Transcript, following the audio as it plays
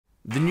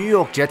The New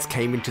York Jets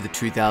came into the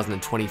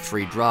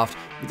 2023 draft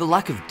with a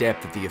lack of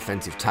depth at the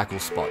offensive tackle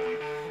spot.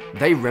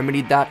 They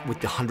remedied that with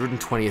the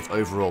 120th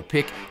overall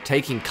pick,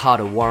 taking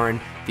Carter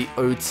Warren, the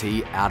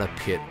OT out of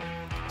Pitt.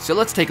 So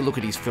let's take a look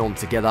at his film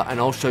together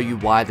and I'll show you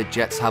why the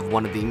Jets have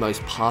one of the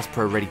most pass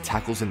pro ready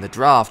tackles in the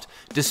draft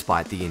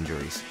despite the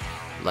injuries.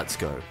 Let's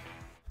go.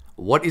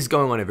 What is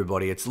going on,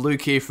 everybody? It's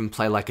Luke here from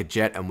Play Like a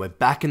Jet, and we're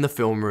back in the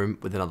film room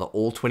with another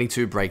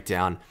All-22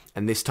 breakdown,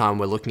 and this time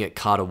we're looking at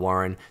Carter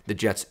Warren, the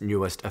Jets'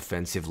 newest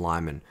offensive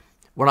lineman.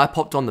 When I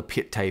popped on the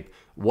Pitt tape,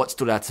 what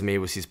stood out to me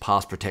was his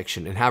pass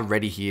protection and how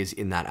ready he is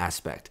in that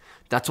aspect.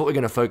 That's what we're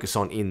going to focus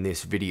on in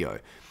this video.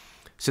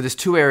 So there's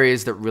two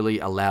areas that really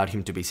allowed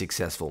him to be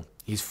successful: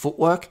 his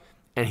footwork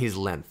and his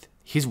length.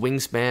 His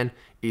wingspan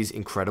is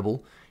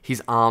incredible.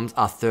 His arms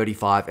are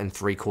 35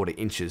 3/4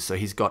 inches, so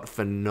he's got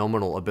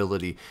phenomenal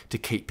ability to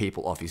keep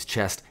people off his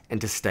chest and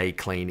to stay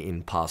clean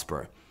in pass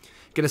pro.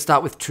 Going to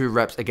start with 2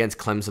 reps against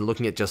Clemson,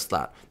 looking at just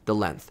that, the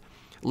length.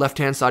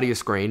 Left-hand side of your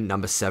screen,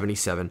 number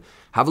 77.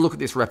 Have a look at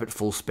this rep at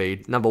full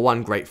speed. Number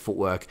 1, great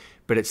footwork,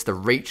 but it's the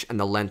reach and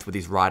the length with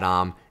his right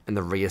arm and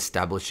the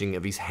re-establishing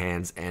of his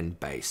hands and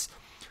base.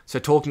 So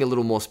talking a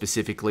little more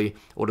specifically,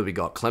 what do we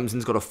got?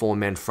 Clemson's got a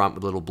 4-man front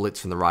with a little blitz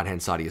from the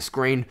right-hand side of your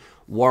screen.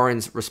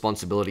 Warren's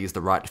responsibility is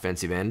the right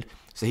defensive end,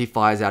 so he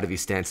fires out of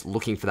his stance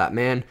looking for that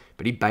man,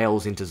 but he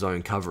bails into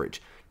zone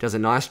coverage. Does a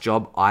nice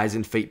job, eyes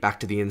and feet back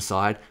to the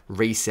inside,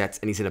 resets,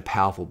 and he's in a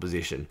powerful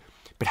position.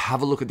 But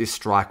have a look at this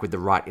strike with the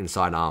right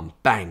inside arm.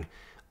 Bang!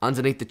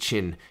 Underneath the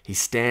chin, he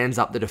stands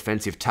up the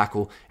defensive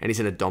tackle, and he's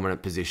in a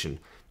dominant position.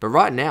 But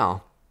right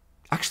now,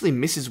 actually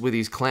misses with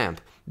his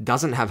clamp,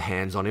 doesn't have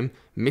hands on him,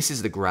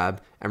 misses the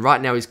grab, and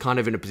right now he's kind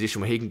of in a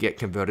position where he can get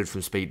converted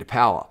from speed to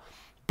power.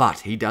 But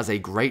he does a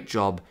great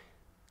job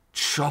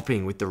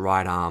chopping with the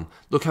right arm.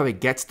 Look how he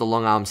gets the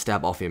long arm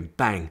stab off him.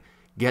 Bang!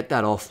 Get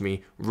that off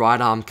me. Right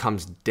arm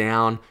comes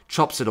down,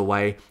 chops it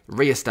away,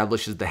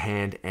 re-establishes the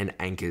hand, and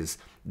anchors.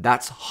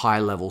 That's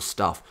high-level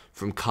stuff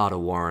from Carter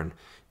Warren.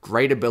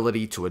 Great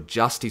ability to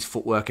adjust his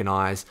footwork and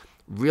eyes.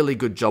 Really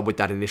good job with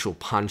that initial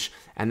punch,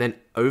 and then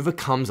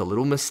overcomes a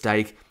little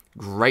mistake.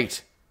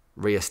 Great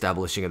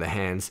re-establishing of the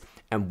hands,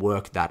 and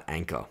work that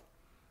anchor.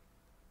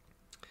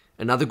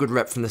 Another good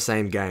rep from the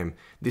same game,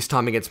 this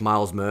time against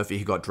Myles Murphy,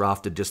 who got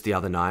drafted just the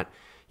other night.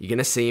 You're going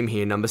to see him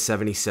here, number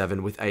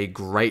 77, with a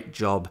great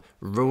job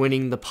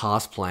ruining the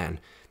pass plan,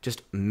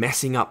 just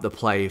messing up the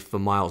play for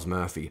Myles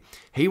Murphy.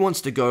 He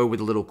wants to go with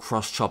a little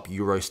cross-chop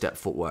Euro step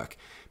footwork,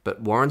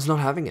 but Warren's not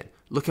having it.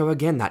 Look how,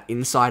 again, that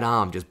inside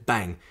arm just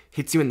bang,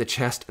 hits you in the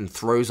chest and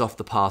throws off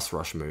the pass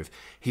rush move.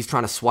 He's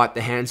trying to swipe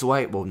the hands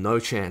away. Well, no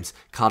chance.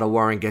 Carter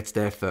Warren gets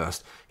there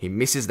first. He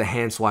misses the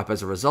hand swipe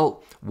as a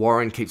result.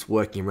 Warren keeps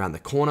working around the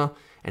corner.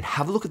 And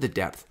have a look at the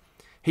depth.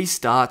 He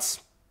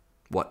starts,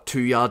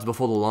 2 yards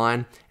before the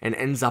line and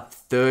ends up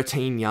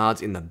 13 yards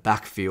in the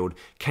backfield.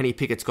 Kenny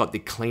Pickett's got the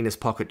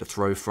cleanest pocket to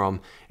throw from.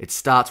 It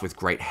starts with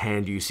great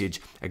hand usage,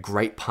 a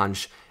great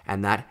punch,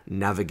 and that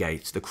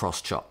navigates the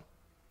cross chop.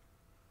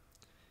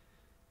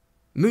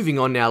 Moving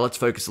on now, let's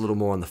focus a little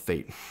more on the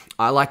feet.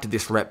 I liked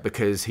this rep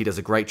because he does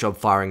a great job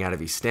firing out of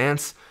his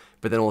stance,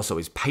 but then also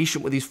is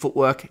patient with his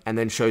footwork and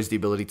then shows the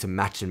ability to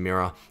match and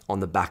mirror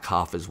on the back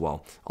half as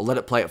well. I'll let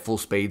it play at full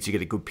speed so you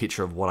get a good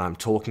picture of what I'm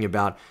talking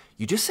about.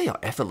 You just see how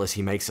effortless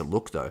he makes it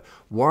look though.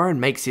 Warren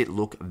makes it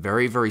look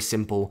very, very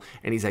simple,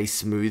 and he's a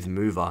smooth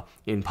mover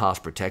in pass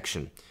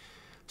protection.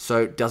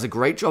 So does a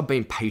great job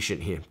being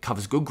patient here.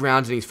 Covers good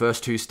ground in his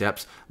first 2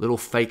 steps. Little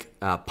fake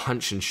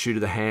punch and shoot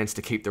of the hands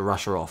to keep the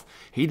rusher off.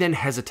 He then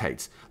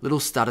hesitates.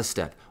 Little stutter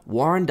step.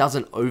 Warren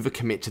doesn't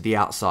overcommit to the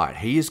outside.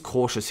 He is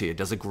cautious here.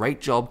 Does a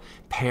great job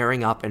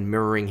pairing up and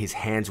mirroring his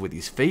hands with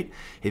his feet.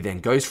 He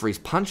then goes for his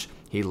punch.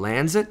 He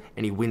lands it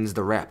and he wins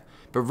the rep.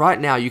 But right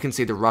now you can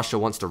see the rusher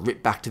wants to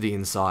rip back to the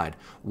inside.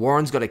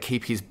 Warren's got to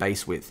keep his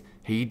base width.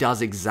 He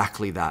does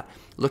exactly that.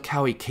 Look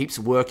how he keeps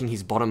working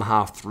his bottom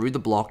half through the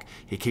block.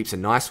 He keeps a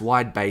nice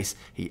wide base.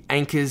 He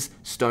anchors,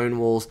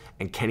 stonewalls,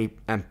 and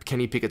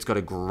Kenny Pickett's got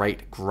a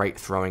great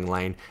throwing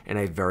lane and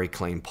a very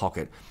clean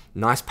pocket.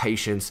 Nice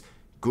patience.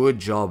 Good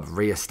job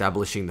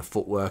re-establishing the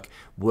footwork,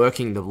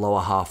 working the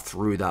lower half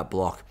through that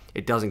block.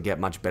 It doesn't get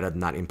much better than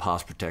that in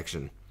pass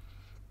protection.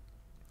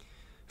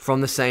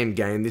 From the same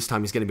game, this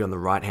time he's going to be on the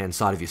right-hand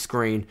side of your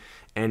screen,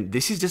 and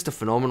this is just a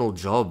phenomenal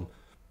job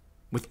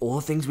with all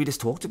the things we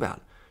just talked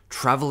about.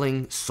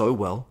 Traveling so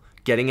well,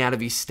 getting out of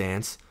his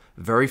stance,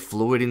 very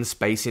fluid in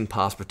space in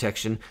pass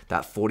protection.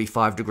 That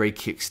 45-degree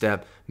kick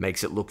step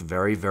makes it look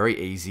very, very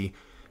easy.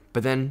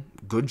 But then,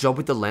 good job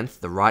with the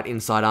length, the right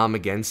inside arm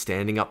again,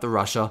 standing up the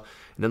rusher.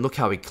 And then look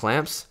how he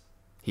clamps.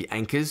 He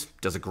anchors,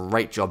 does a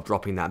great job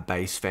dropping that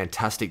base.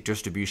 Fantastic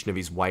distribution of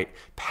his weight,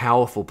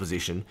 powerful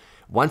position.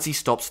 Once he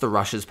stops the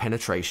rusher's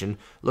penetration,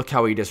 look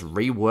how he just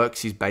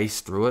reworks his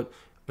base through it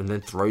and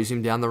then throws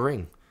him down the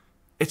ring.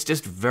 It's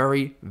just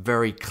very,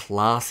 very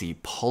classy,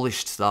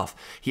 polished stuff.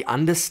 He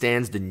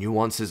understands the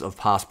nuances of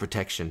pass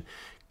protection.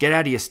 Get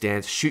out of your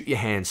stance, shoot your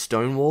hand,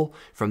 stonewall.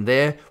 From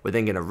there, we're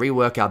then going to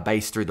rework our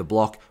base through the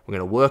block. We're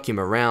going to work him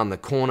around the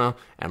corner,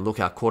 and look,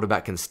 our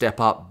quarterback can step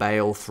up,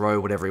 bail, throw,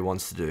 whatever he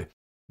wants to do.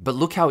 But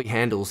look how he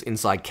handles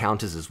inside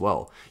counters as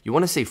well. You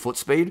want to see foot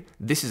speed?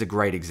 This is a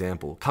great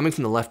example. Coming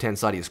from the left-hand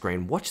side of your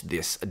screen, watch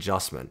this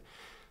adjustment.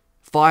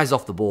 Fires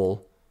off the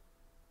ball.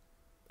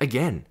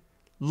 Again,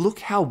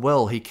 look how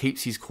well he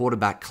keeps his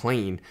quarterback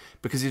clean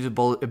because of his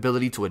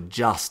ability to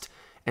adjust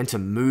and to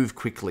move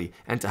quickly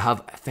and to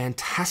have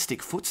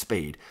fantastic foot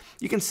speed.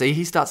 You can see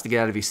he starts to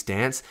get out of his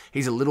stance.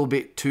 He's a little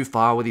bit too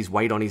far with his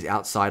weight on his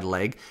outside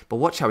leg, but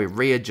watch how he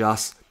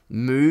readjusts,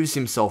 moves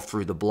himself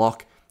through the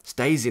block,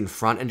 stays in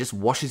front, and just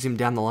washes him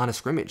down the line of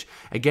scrimmage.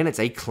 Again, it's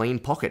a clean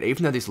pocket.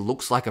 Even though this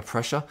looks like a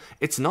pressure,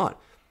 it's not.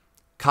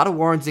 Carter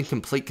Warren's in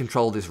complete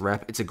control of this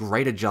rep. It's a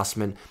great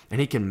adjustment,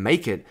 and he can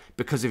make it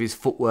because of his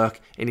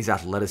footwork and his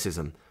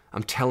athleticism.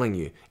 I'm telling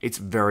you, it's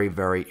very,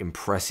 very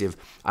impressive.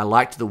 I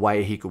liked the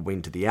way he could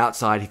win to the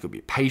outside. He could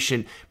be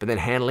patient, but then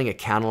handling a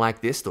counter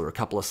like this, or a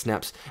couple of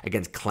snaps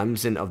against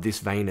Clemson of this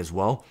vein as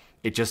well,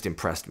 it just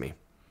impressed me.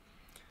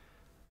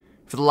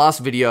 For the last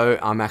video,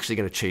 I'm actually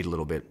going to cheat a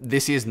little bit.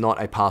 This is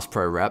not a pass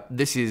pro rep.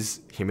 This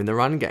is him in the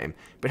run game.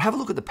 But have a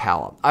look at the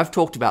power. I've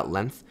talked about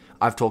length.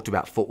 I've talked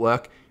about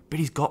footwork, but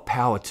he's got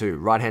power too.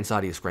 Right-hand side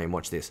of your screen,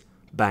 watch this.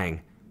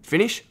 Bang.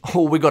 Finish?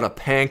 Oh, we got a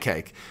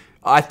pancake.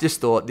 I just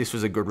thought this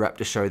was a good rep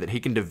to show that he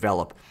can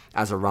develop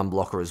as a run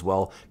blocker as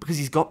well, because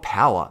he's got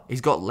power,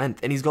 he's got length,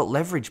 and he's got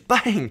leverage.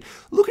 Bang!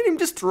 Look at him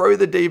just throw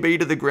the DB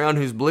to the ground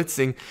who's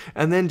blitzing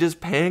and then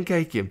just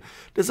pancake him.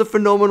 Does a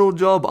phenomenal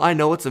job. I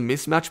know it's a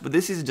mismatch, but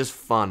this is just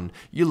fun.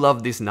 You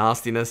love this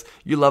nastiness.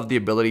 You love the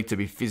ability to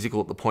be physical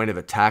at the point of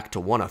attack,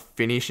 to want to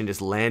finish and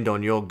just land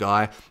on your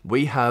guy.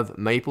 We have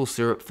maple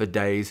syrup for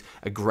days.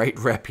 A great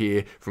rep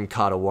here from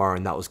Carter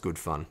Warren. That was good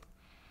fun.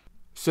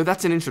 So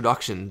that's an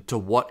introduction to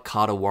what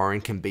Carter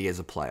Warren can be as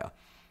a player.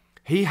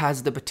 He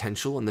has the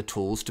potential and the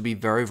tools to be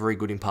very, very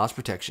good in pass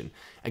protection.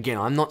 Again,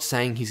 I'm not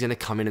saying he's going to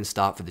come in and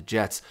start for the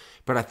Jets,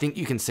 but I think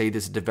you can see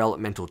there's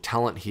developmental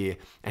talent here,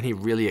 and he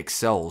really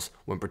excels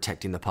when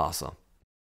protecting the passer.